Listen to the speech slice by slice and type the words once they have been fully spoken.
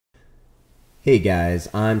Hey guys,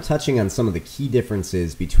 I'm touching on some of the key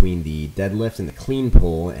differences between the deadlift and the clean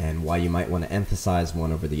pull and why you might want to emphasize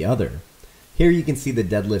one over the other. Here you can see the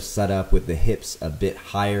deadlift setup with the hips a bit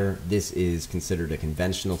higher. This is considered a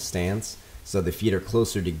conventional stance, so the feet are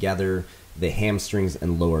closer together, the hamstrings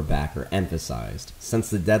and lower back are emphasized.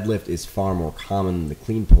 Since the deadlift is far more common than the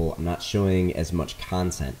clean pull, I'm not showing as much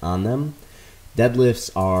content on them.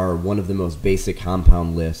 Deadlifts are one of the most basic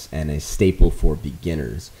compound lifts and a staple for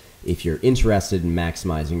beginners. If you're interested in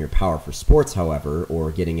maximizing your power for sports, however,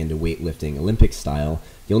 or getting into weightlifting Olympic style,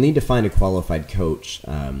 you'll need to find a qualified coach.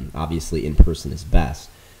 Obviously, in person is best.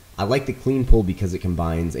 I like the clean pull because it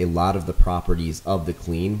combines a lot of the properties of the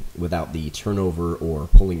clean without the turnover or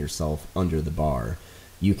pulling yourself under the bar.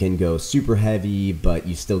 You can go super heavy, but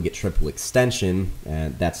you still get triple extension,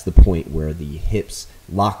 and that's the point where the hips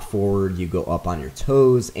lock forward, you go up on your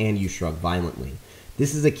toes, and you shrug violently.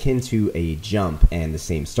 This is akin to a jump and the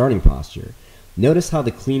same starting posture. Notice how the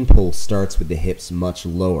clean pull starts with the hips much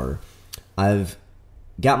lower. I've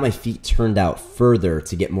got my feet turned out further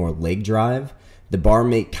to get more leg drive. The bar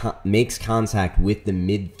makes contact with the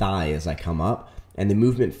mid-thigh as I come up, and the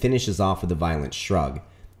movement finishes off with a violent shrug.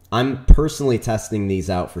 I'm personally testing these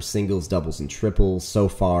out for singles, doubles, and triples. So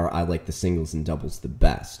far, I like the singles and doubles the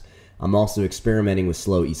best. I'm also experimenting with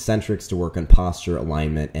slow eccentrics to work on posture,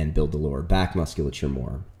 alignment, and build the lower back musculature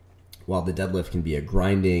more. While the deadlift can be a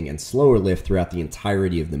grinding and slower lift throughout the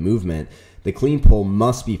entirety of the movement, the clean pull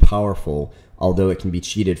must be powerful, although it can be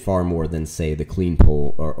cheated far more than, say, the clean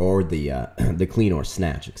pull or the clean or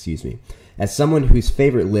snatch, excuse me. As someone whose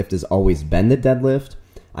favorite lift has always been the deadlift,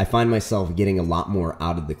 I find myself getting a lot more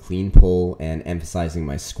out of the clean pull and emphasizing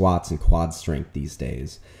my squats and quad strength these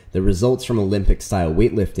days. The results from Olympic-style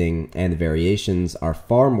weightlifting and the variations are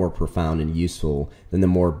far more profound and useful than the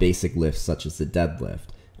more basic lifts such as the deadlift,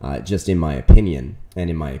 just in my opinion and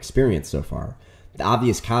in my experience so far. The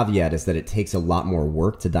obvious caveat is that it takes a lot more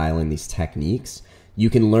work to dial in these techniques. You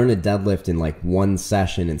can learn a deadlift in like one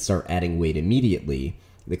session and start adding weight immediately.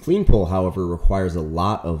 The clean pull, however, requires a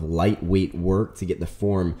lot of lightweight work to get the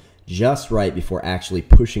form just right before actually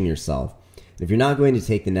pushing yourself. If you're not going to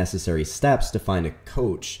take the necessary steps to find a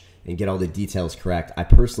coach and get all the details correct, I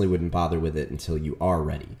personally wouldn't bother with it until you are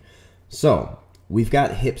ready. So, we've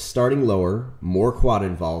got hips starting lower, more quad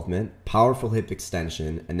involvement, powerful hip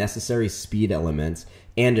extension, a necessary speed element,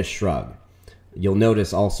 and a shrug. You'll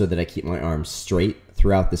notice also that I keep my arms straight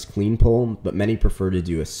throughout this clean pull, but many prefer to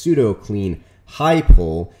do a pseudo clean high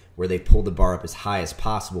pull where they pull the bar up as high as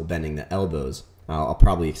possible, bending the elbows. I'll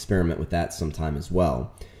probably experiment with that sometime as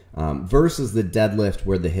well. Versus the deadlift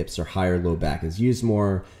where the hips are higher, low back is used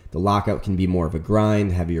more. The lockout can be more of a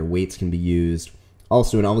grind, heavier weights can be used.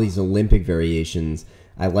 Also, in all these Olympic variations,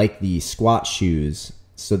 I like the squat shoes,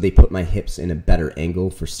 so they put my hips in a better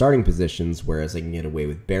angle for starting positions, whereas I can get away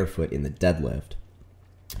with barefoot in the deadlift.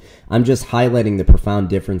 I'm just highlighting the profound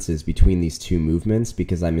differences between these two movements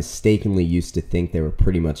because I mistakenly used to think they were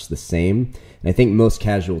pretty much the same, and I think most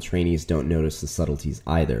casual trainees don't notice the subtleties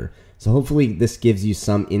either. So hopefully this gives you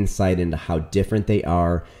some insight into how different they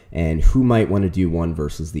are and who might want to do one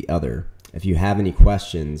versus the other. If you have any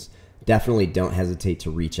questions, definitely don't hesitate to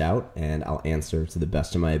reach out and I'll answer to the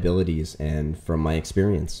best of my abilities and from my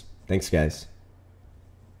experience. Thanks, guys.